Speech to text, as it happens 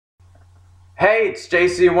Hey, it's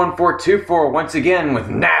JC1424 once again with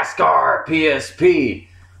NASCAR PSP.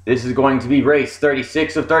 This is going to be race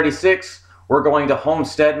 36 of 36. We're going to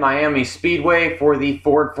Homestead Miami Speedway for the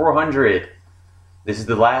Ford 400. This is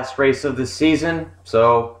the last race of the season,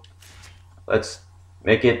 so let's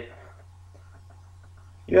make it.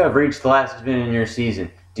 You have reached the last event in your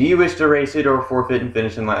season. Do you wish to race it or forfeit and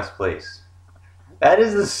finish in last place? That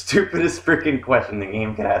is the stupidest freaking question the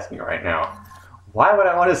game could ask me right now. Why would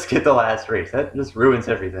I want to skip the last race? That just ruins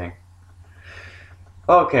everything.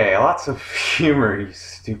 Okay, lots of humor, you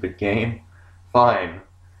stupid game. Fine.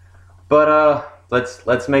 But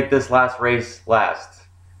let's make this last race last.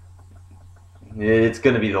 It's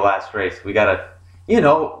gonna be the last race. We gotta,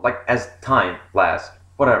 like as time last.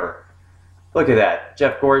 Whatever. Look at that.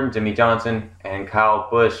 Jeff Gordon, Jimmy Johnson, and Kyle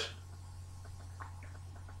Busch.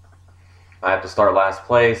 I have to start last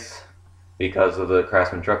place because of the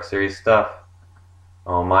Craftsman Truck Series stuff.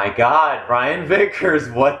 Oh my god, Brian Vickers,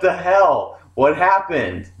 what the hell? What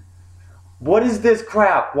happened? What is this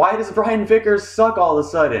crap? Why does Brian Vickers suck all of a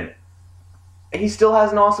sudden? He still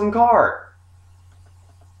has an awesome car.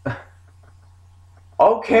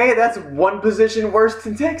 Okay, that's one position worse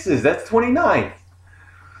than Texas. That's 29th.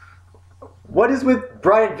 What is with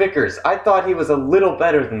Brian Vickers? I thought he was a little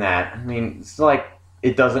better than that. I mean, it's like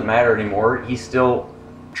it doesn't matter anymore. He still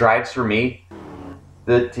drives for me.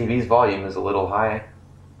 The TV's volume is a little high.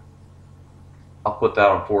 I'll put that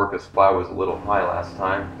on 4 because 5 was a little high last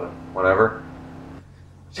time, but whatever.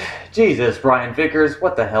 Jesus, Brian Vickers,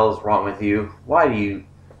 what the hell is wrong with you? Why do you...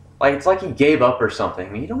 it's like he gave up or something. I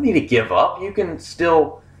mean, you don't need to give up. You can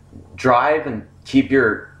still drive and keep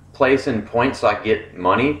your place in points so I get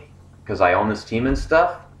money because I own this team and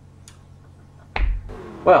stuff.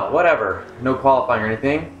 Well, whatever. No qualifying or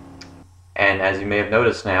anything. And as you may have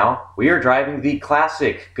noticed now, we are driving the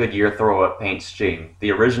classic Goodyear throw-up paint scheme, the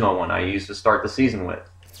original one I used to start the season with.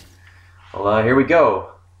 Well, here we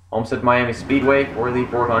go. Homestead Miami Speedway for the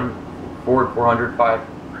Ford 405.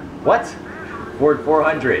 What? Ford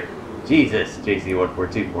 400. Jesus,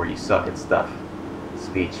 JC1424, you suck at stuff.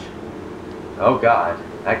 Speech. Oh god,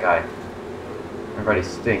 that guy. Everybody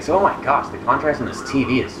stinks. Oh my gosh, the contrast on this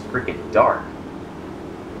TV is freaking dark.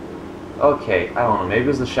 Okay, I don't know, maybe it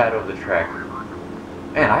was the shadow of the track.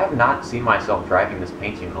 Man, I have not seen myself driving this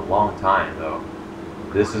painting in a long time, though.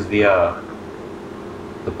 This is the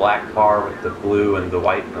black car with the blue and the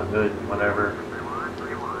white in the hood and whatever.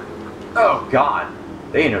 Oh, God!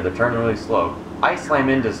 They entered the turn really slow. I slam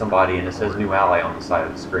into somebody and it says new ally on the side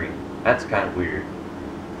of the screen. That's kind of weird.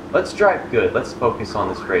 Let's drive good. Let's focus on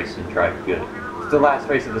this race and drive good. It's the last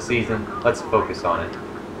race of the season. Let's focus on it.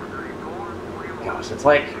 Gosh, it's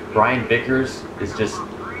like Brian Vickers is just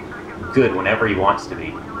good whenever he wants to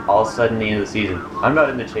be. All of a sudden, at the end of the season, I'm not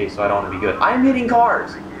in the chase, so I don't want to be good. I'm hitting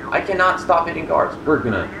cars! I cannot stop hitting cars. We're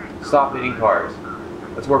gonna stop hitting cars.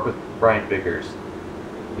 Let's work with Brian Vickers.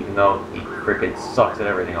 Even though he freaking sucks at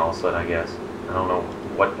everything all of a sudden, I guess. I don't know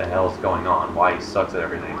what the hell's going on, why he sucks at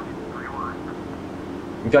everything.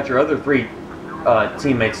 You got your other 3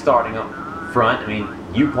 teammates starting up front. I mean,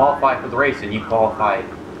 you qualify for the race, and you qualify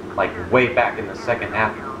like way back in the second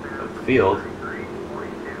half of the field.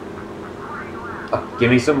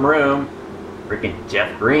 Give me some room. Freaking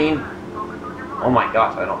Jeff Green. Oh my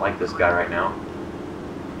gosh, I don't like this guy right now.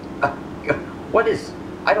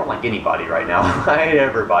 I don't like anybody right now. I hate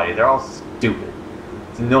everybody. They're all stupid.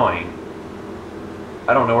 It's annoying.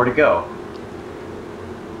 I don't know where to go.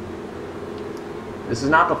 This is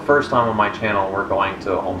not the first time on my channel we're going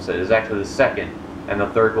to Homestead. It's actually the second. And the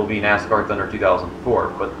third will be NASCAR Thunder 2004.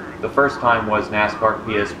 But the first time was NASCAR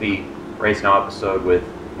PSP Race Now episode with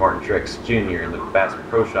Martin Truex Jr. in the Bass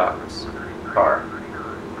Pro Shops car.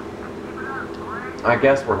 I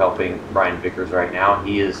guess we're helping Brian Vickers right now.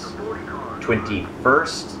 He is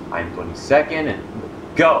 21st. I'm 22nd.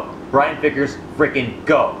 And go! Brian Vickers, freaking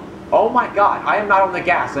go! Oh my god, I am not on the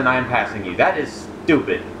gas and I am passing you. That is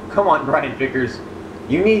stupid. Come on, Brian Vickers.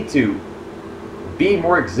 You need to be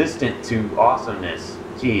more existent to awesomeness.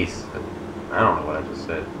 Jeez. I don't know what I just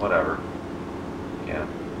said. Whatever. Yeah.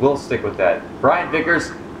 We'll stick with that. Brian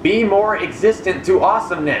Vickers, be more existent to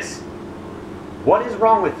awesomeness. What is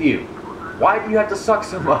wrong with you? Why do you have to suck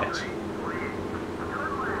so much?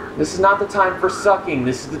 This is not the time for sucking.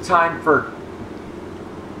 This is the time for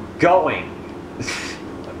going.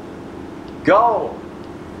 Go!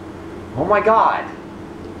 Oh my god.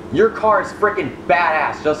 Your car is freaking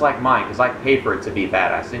badass, just like mine, because I pay for it to be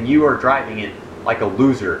badass, and you are driving it like a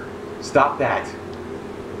loser. Stop that.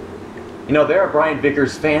 You know, there are Brian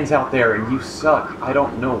Vickers fans out there, and you suck. I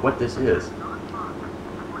don't know what this is.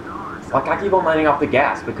 It's like I keep on letting off the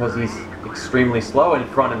gas because he's extremely slow in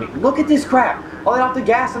front of me. Look at this crap! I'll let off the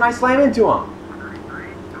gas and I slam into him.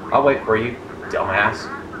 I'll wait for you, dumbass.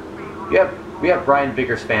 We have Brian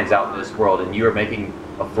Vickers fans out in this world, and you are making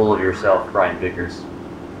a fool of yourself, Brian Vickers.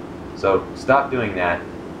 So stop doing that.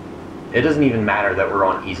 It doesn't even matter that we're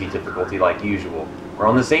on easy difficulty like usual. We're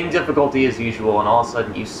on the same difficulty as usual, and all of a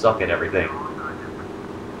sudden you suck at everything.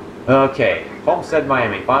 Okay, Homestead,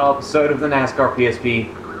 Miami, final episode of the NASCAR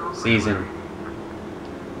PSP season.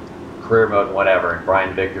 Career mode, whatever, and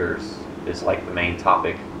Brian Vickers is like the main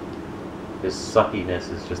topic. His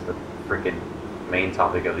suckiness is just the freaking main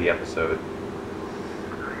topic of the episode.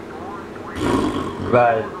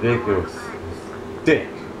 Brian Vickers. Dick.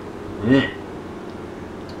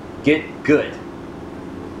 Get good.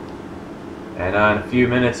 And in a few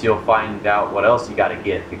minutes you'll find out what else you gotta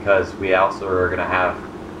get, because we also are gonna have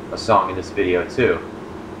a song in this video too.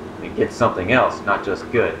 And get something else, not just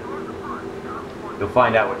good. You'll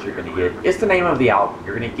find out what you're gonna get. It's the name of the album.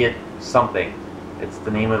 You're gonna get something. It's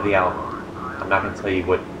the name of the album. I'm not gonna tell you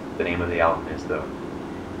what the name of the album is though.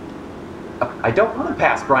 I don't want to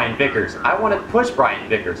pass Brian Vickers. I want to push Brian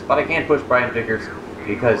Vickers, but I can't push Brian Vickers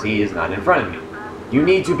because he is not in front of me. You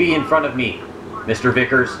need to be in front of me, Mr.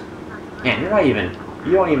 Vickers. Man, you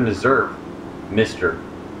don't even deserve Mr.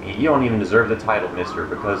 You don't even deserve the title Mr.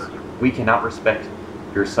 because we cannot respect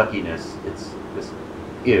your suckiness. It's just,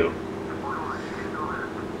 ew.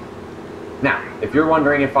 Now, if you're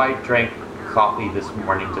wondering if I drank coffee this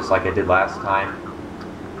morning just like I did last time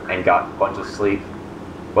and got a bunch of sleep,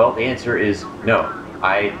 well, the answer is no.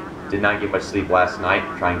 I did not get much sleep last night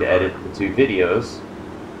trying to edit the 2 videos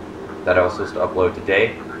that I was supposed to upload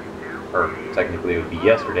today, or technically it would be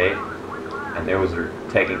yesterday, and those are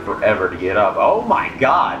taking forever to get up. Oh my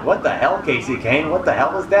god, what the hell, Casey Kane? What the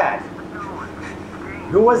hell was that?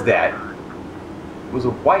 Who was that? It was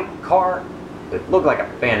a white car that looked like a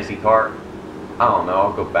fantasy car. I don't know,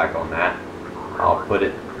 I'll go back on that. I'll put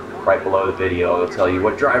it right below the video. It'll tell you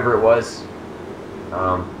what driver it was.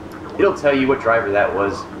 It'll tell you what driver that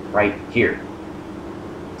was right here.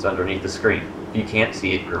 It's underneath the screen. If you can't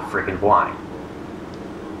see it, you're freaking blind.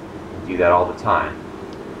 I do that all the time.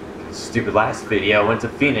 Stupid last video, I went to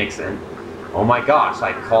Phoenix and oh my gosh,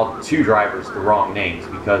 I called 2 drivers the wrong names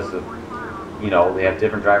because of, you know, they have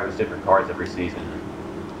different drivers, different cars every season.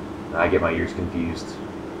 And I get my ears confused.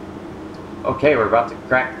 Okay, we're about to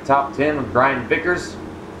crack the top 10 with Brian Vickers.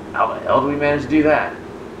 How the hell do we manage to do that?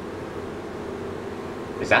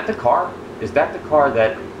 Is that the car? Is that the car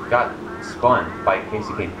that got spun by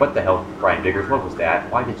Casey Kane? What the hell, Brian Vickers? What was that?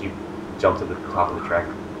 Why did you jump to the top of the track?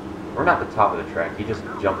 Or not the top of the track, he just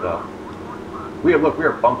jumped up. Look, we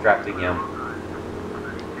are bump drafting him.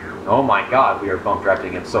 Oh my god, we are bump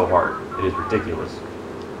drafting him so hard. It is ridiculous.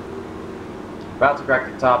 About to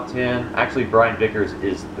crack the top 10. Actually, Brian Vickers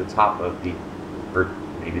is the top of the, or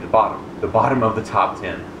maybe the bottom. The bottom of the top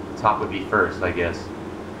 10. The top would be first, I guess.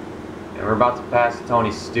 And we're about to pass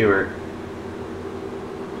Tony Stewart.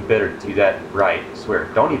 You better do that right. I swear.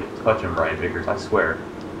 Don't even touch him, Brian Vickers. I swear.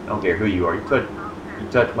 I don't care who you are. You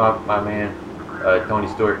touch my man, Tony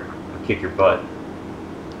Stewart, I'll kick your butt.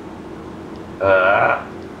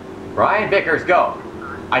 Brian Vickers, go!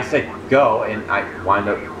 I said go, and I wind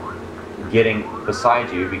up getting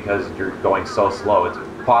beside you because you're going so slow. It's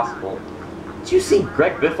possible. Did you see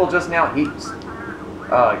Greg Biffle just now? He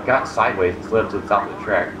got sideways and slid up to the top of the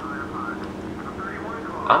track.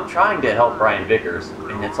 I'm trying to help Brian Vickers,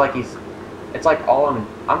 and it's like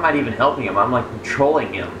I'm not even helping him. I'm like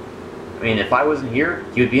controlling him. I mean, if I wasn't here,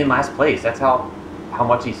 he would be in last place. That's how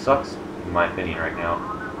much he sucks, in my opinion, right now.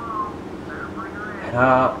 And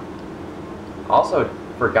also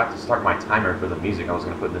forgot to start my timer for the music I was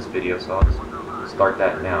going to put in this video, so I'll just start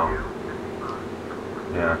that now.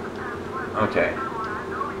 Yeah. Okay.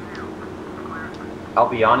 I'll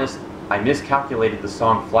be honest, I miscalculated the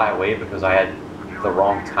song Fly Away because I had the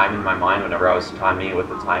wrong time in my mind whenever I was timing it with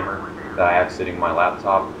the timer that I have sitting on my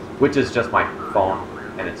laptop, which is just my phone,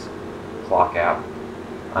 and it's clock app.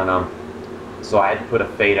 And so I had to put a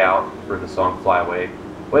fade out for the song Fly Away.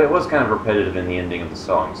 But it was kind of repetitive in the ending of the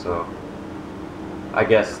song, so I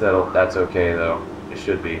guess that's okay though. It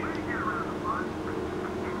should be.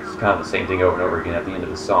 It's kind of the same thing over and over again at the end of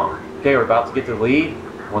the song. Okay, we're about to get to the lead.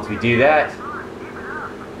 Once we do that,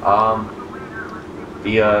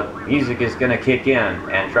 the music is gonna kick in,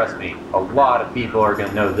 and trust me, a lot of people are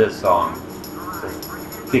gonna know this song.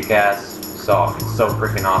 It's a kick-ass song. It's so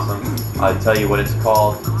freaking awesome. I'll tell you what it's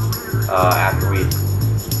called after we.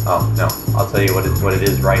 Oh no, I'll tell you what it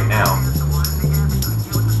is right now.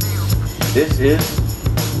 This is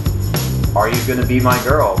 "Are You Gonna Be My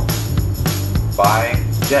Girl" by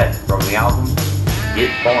Jet from the album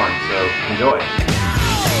get born. So enjoy.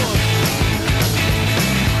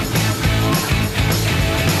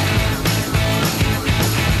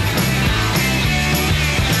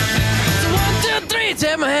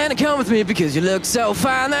 Take my hand and come with me because you look so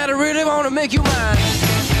fine that I really want to make you mine. I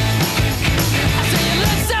say you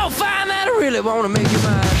look so fine that I really want to make you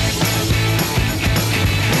mine.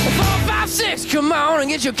 4, 5, 6, come on and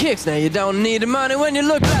get your kicks. Now you don't need the money when you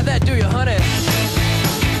look like that, do you, honey?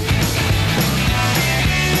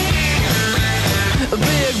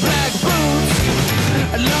 Big black boots,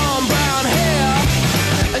 long brown hair.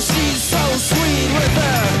 She's so sweet with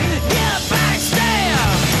her get back stare.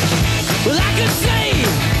 Well, I could see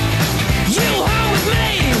you home with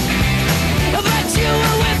me, but you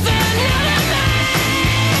were with another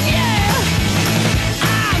man, yeah.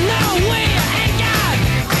 I know we ain't got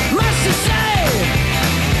much to say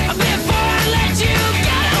before I let you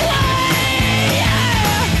get away,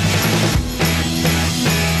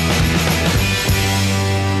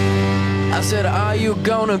 yeah. I said, are you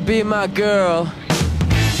gonna be my girl?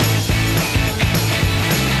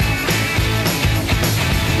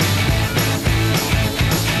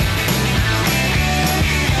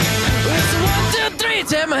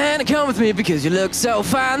 Take my hand and come with me because you look so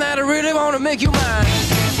fine that I really want to make you mine. I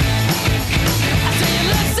say you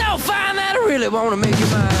look so fine that I really want to make you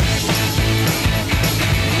mine.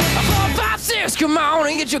 4, 5, 6, come on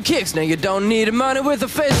and get your kicks. Now you don't need the money with a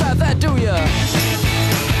face like that, do ya?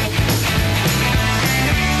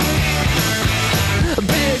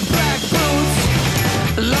 Big black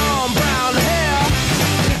boots, long brown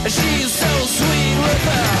hair. She's so sweet with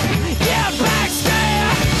her, yeah, back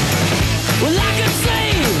stare. Well, I could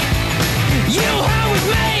see you home with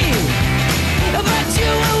me, but you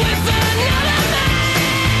were with another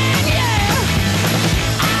man, yeah.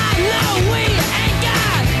 I know we ain't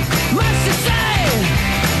got much to say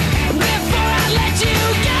before I let you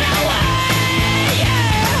get away,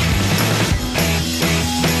 yeah.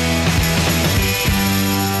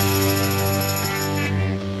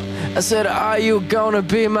 I said, are you gonna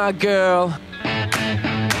be my girl?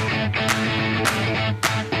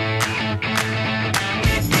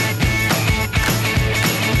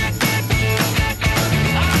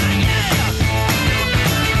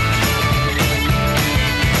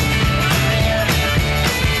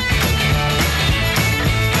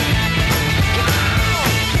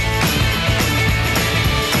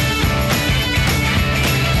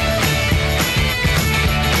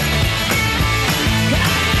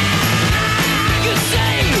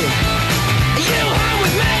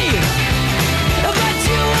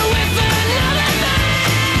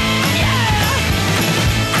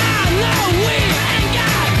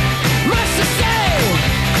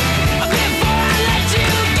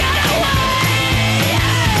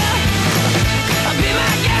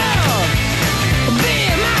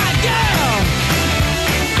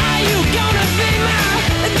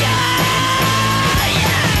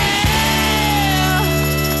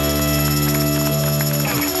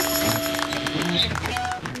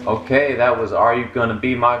 Okay, that was Are You Gonna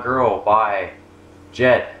Be My Girl by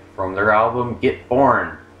Jet from their album Get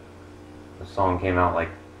Born. The song came out like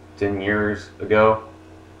 10 years ago,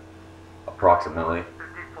 approximately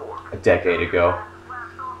a decade ago.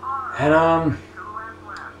 And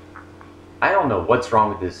I don't know what's wrong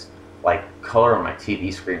with this like color on my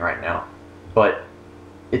TV screen right now, but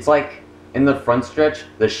it's like in the front stretch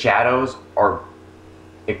the shadows are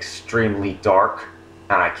extremely dark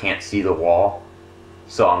and I can't see the wall.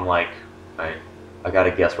 So I'm like, I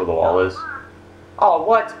gotta guess where the wall is. Oh,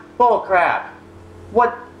 what? Bullcrap!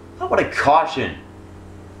 What? How about a caution?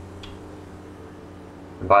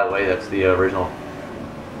 And by the way, that's the original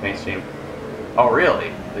paint scheme. Oh,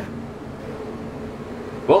 really?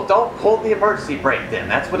 Well, don't pull the emergency brake then.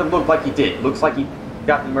 That's what it looked like he did. Looks like he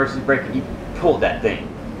got the emergency brake and he pulled that thing.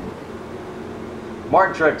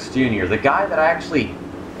 Martin Truex Jr., the guy that I actually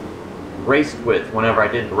raced with whenever I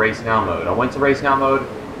did the Race Now mode. I went to Race Now mode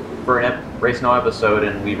for an Race Now episode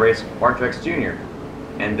and we raced Martin Truex Jr.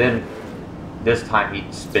 And then this time he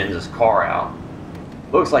spins his car out.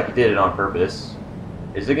 Looks like he did it on purpose.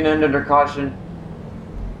 Is it going to end under caution?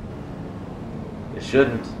 It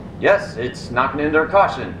shouldn't. Yes, it's not going to end under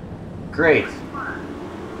caution. Great.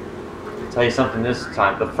 I'll tell you something this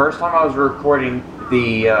time. The first time I was recording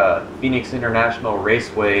the Phoenix International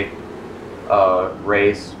Raceway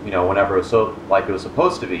race, you know, whenever it was so like it was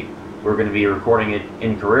supposed to be, we were going to be recording it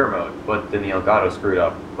in career mode, but then the Elgato screwed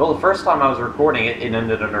up. Well, the first time I was recording it, it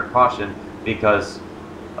ended under caution because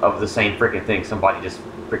of the same freaking thing. Somebody just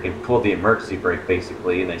freaking pulled the emergency brake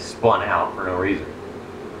basically, and they spun out for no reason.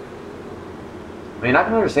 I mean, I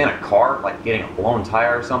can understand a car, like getting a blown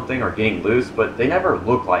tire or something, or getting loose, but they never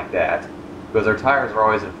look like that. Because their tires are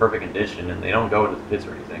always in perfect condition, and they don't go into the pits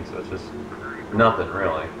or anything, so it's just nothing,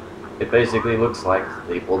 really. It basically looks like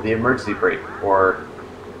they pulled the emergency brake, or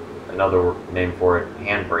another name for it,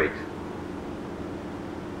 handbrake.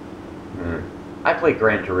 I play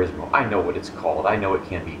Gran Turismo. I know what it's called. I know it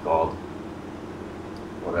can be called.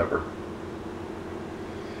 Whatever.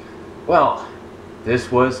 Well,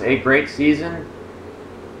 this was a great season.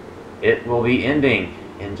 It will be ending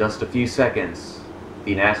in just a few seconds.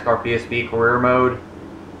 The NASCAR PSP Career Mode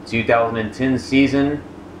 2010 season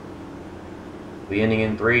will be ending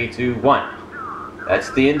in 3, 2, 1.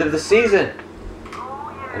 That's the end of the season.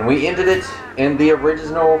 And we ended it in the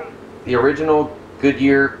original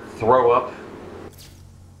Goodyear throw-up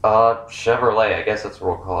Chevrolet. I guess that's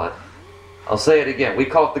what we'll call it. I'll say it again. We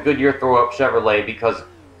call it the Goodyear throw-up Chevrolet because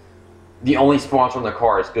the only sponsor on the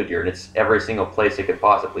car is Goodyear, and it's every single place it could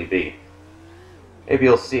possibly be. Maybe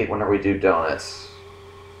you'll see it whenever we do donuts.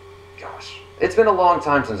 Gosh, it's been a long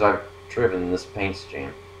time since I've driven this paint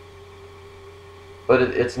scheme. But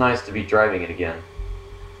it's nice to be driving it again.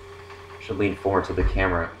 I should lean forward so the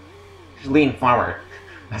camera... I should lean forward.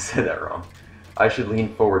 I said that wrong. I should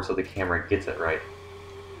lean forward so the camera gets it right.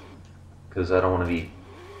 Because I don't want to be,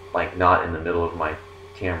 like, not in the middle of my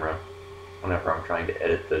camera whenever I'm trying to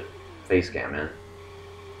edit the face cam in.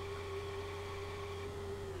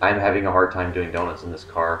 I'm having a hard time doing donuts in this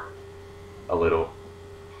car. A little.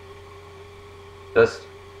 Just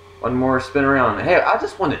one more spin around. Hey, I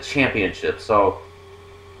just won the championship, so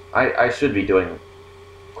I should be doing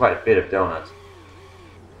quite a bit of donuts.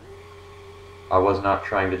 I was not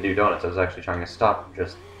trying to do donuts. I was actually trying to stop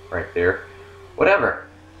just right there. Whatever.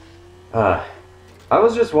 I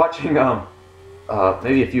was just watching,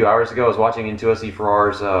 maybe a few hours ago, I was watching N2SE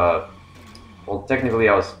Ferrar's, well, technically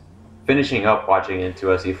I was finishing up watching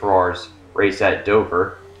N2SE Ferrar's race at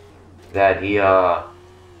Dover, that he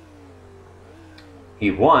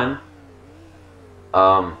won,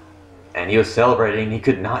 and he was celebrating. He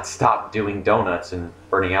could not stop doing donuts and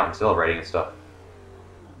burning out and celebrating and stuff.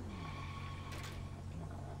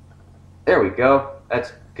 There we go.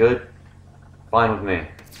 That's good. Fine with me.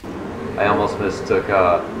 I almost mistook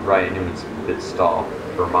Ryan Newman's pit stall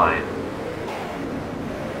for mine.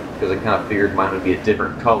 Because I kind of figured mine would be a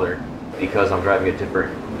different color because I'm driving a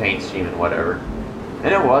different paint scheme and whatever.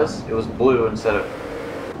 And it was. It was blue instead of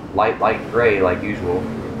light gray like usual.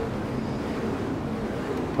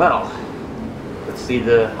 Well, let's see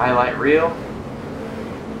the highlight reel.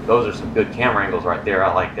 Those are some good camera angles right there.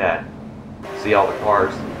 I like that. See all the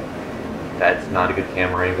cars. That's not a good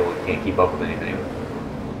camera angle. It can't keep up with anything.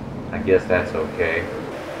 I guess that's okay.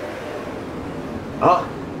 Oh,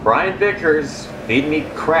 Brian Vickers feeding me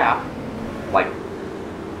crap. Like,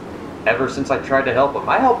 ever since I tried to help him.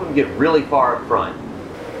 I helped him get really far up front.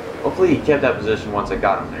 Hopefully he kept that position once I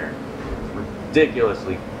got him there.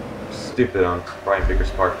 Ridiculously stupid on Brian Vickers'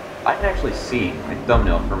 part. I can actually see my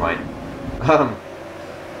thumbnail for my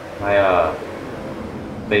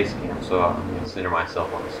face cam, so I'm going to center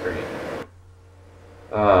myself on the screen.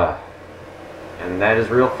 And that is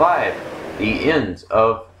Reel 5, the end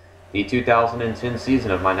of the 2010 season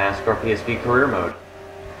of my NASCAR PSP Career Mode.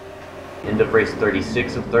 End of race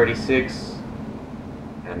 36 of 36.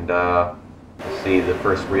 And, let's see the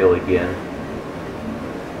first reel again,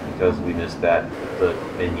 because we missed that, the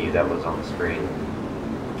menu that was on the screen.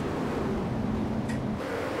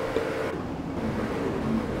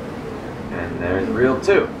 And there's Reel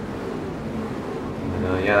 2.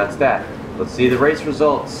 Yeah, that's that. Let's see the race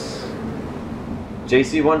results.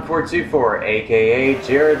 JC1424, aka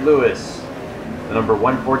Jared Lewis, the number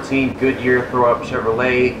 114 Goodyear throw-up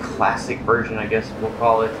Chevrolet classic version, I guess we'll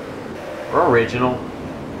call it, or original.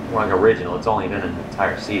 More like original. It's only been an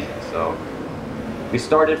entire season, so we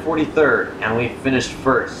started 43rd and we finished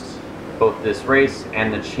first, both this race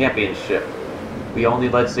and the championship. We only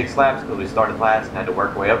led 6 laps because we started last and had to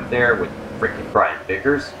work way up there with freaking Brian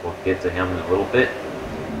Vickers. We'll get to him in a little bit.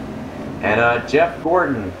 And Jeff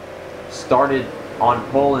Gordon started on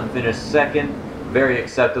pole and finished second. Very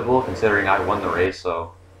acceptable considering I won the race,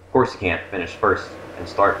 so of course you can't finish first and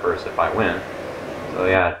start first if I win. So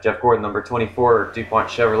yeah, Jeff Gordon, number 24, DuPont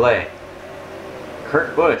Chevrolet.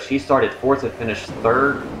 Kurt Busch, he started 4th and finished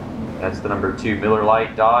 3rd. That's the number 2 Miller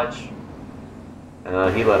Lite Dodge.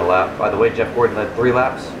 He led a lap. By the way, Jeff Gordon led 3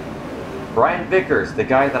 laps. Brian Vickers, the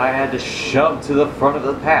guy that I had to shove to the front of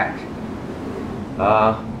the pack,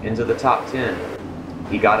 into the top 10.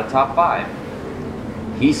 He got a top 5.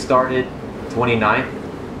 He started 29th,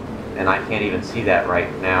 and I can't even see that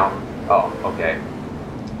right now. Oh, okay.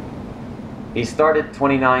 He started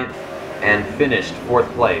 29th, and finished 4th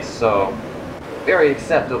place. So very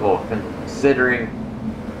acceptable considering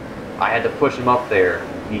I had to push him up there.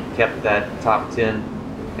 He kept that top 10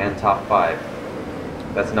 and top 5.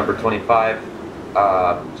 That's number 25,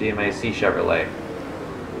 GMAC Chevrolet.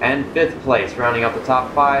 And 5th place, rounding out the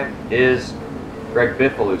top 5, is Greg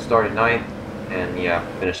Biffle, who started 9th and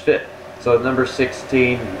finished 5th. So number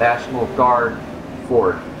 16, National Guard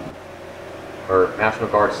Ford, or National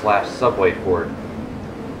Guard / Subway Ford.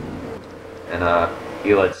 And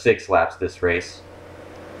he led 6 laps this race.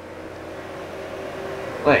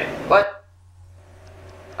 Wait, what?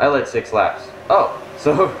 I led 6 laps. Oh,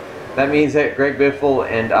 so that means that Greg Biffle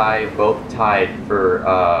and I both tied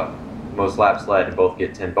for most laps led and both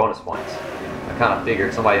get 10 bonus points. I kind of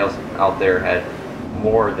figured somebody else out there had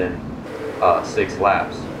more than 6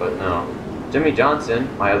 laps, but no. Jimmy Johnson,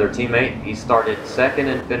 my other teammate, he started 2nd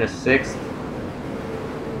and finished 6th.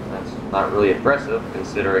 That's not really impressive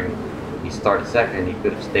considering he started 2nd and he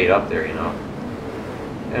could have stayed up there, you know.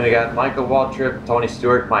 And we got Michael Waltrip, Tony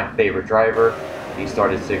Stewart, my favorite driver. He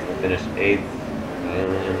started 6th and finished 8th.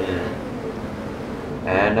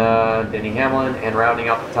 And Denny Hamlin, and rounding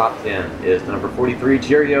out the top 10 is the number 43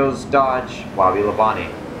 Cheerios Dodge, Bobby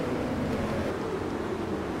Labonte.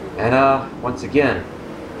 And once again,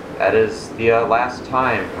 that is the last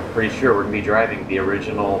time I'm pretty sure we're going to be driving the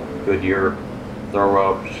original Goodyear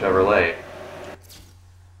throw-up Chevrolet.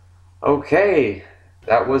 Okay,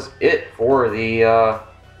 that was it for the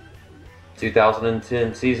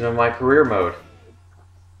 2010 season of my career mode.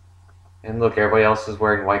 And look, everybody else is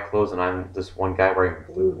wearing white clothes, and I'm this one guy wearing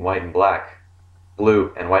blue and white and black.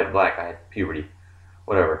 Blue and white and black. I had puberty.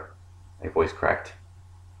 Whatever. My voice cracked.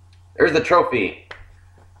 There's the trophy.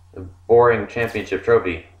 The boring championship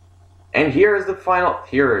trophy. And here is the final.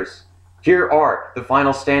 Here are the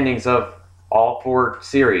final standings of all 4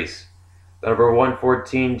 series. The number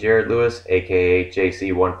 114, Jared Lewis, aka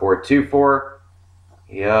JC1424.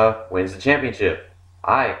 He wins the championship.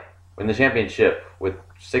 I win the championship with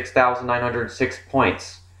 6,906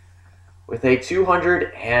 points, with a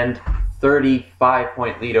 235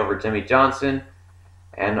 point lead over Jimmy Johnson,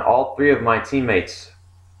 and all 3 of my teammates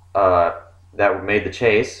that made the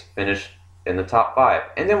chase finished in the top 5.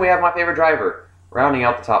 And then we have my favorite driver rounding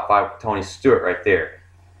out the top 5 with Tony Stewart right there.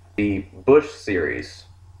 The Busch Series,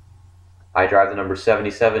 I drive the number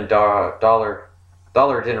 77 Dollar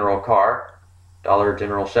General car, Dollar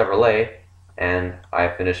General Chevrolet, and I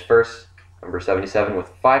finished 1st, number 77, with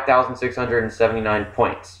 5,679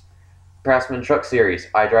 points. Craftsman Truck Series,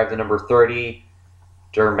 I drive the number 30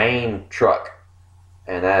 Germain truck,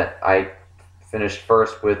 and that I finished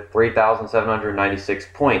 1st with 3,796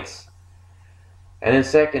 points. And then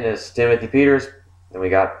 2nd is Timothy Peters. Then we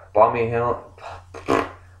got Bobby Hamilton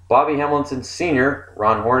Sr.,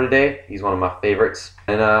 Ron Hornaday. He's one of my favorites.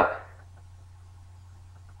 And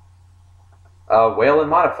Whalen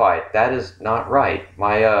Modified. That is not right.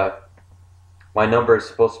 My number is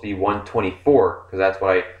supposed to be 124 because that's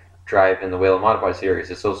what I drive in the Whalen Modified series.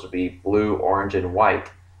 It's supposed to be blue, orange, and white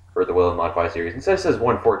for the Whalen Modified series. Instead it says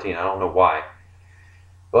 114. I don't know why.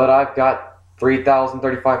 But I've got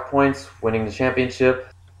 3,035 points, winning the championship.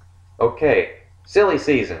 Okay, silly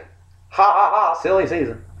season. Ha ha ha, silly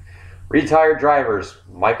season. Retired drivers,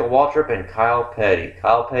 Michael Waltrip and Kyle Petty.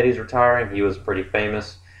 Kyle Petty's retiring. He was pretty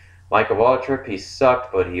famous. Michael Waltrip, he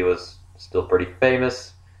sucked, but he was still pretty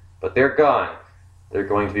famous. But they're gone. They're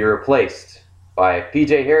going to be replaced by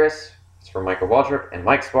PJ Harris, that's for Michael Waltrip, and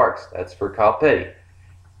Mike Sparks, that's for Kyle Petty.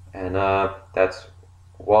 And that's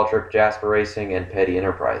Waltrip, Jasper Racing, and Petty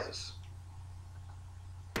Enterprises.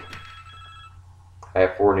 I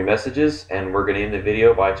have 4 new messages, and we're going to end the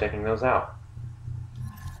video by checking those out.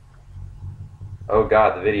 Oh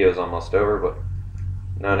god, the video is almost over, but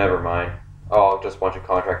no, never mind. Oh, just a bunch of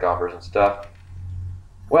contract offers and stuff.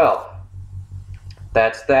 Well,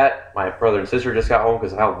 that's that. My brother and sister just got home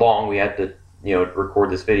because of how long we had to,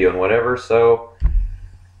 record this video and whatever. So,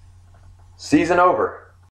 season over.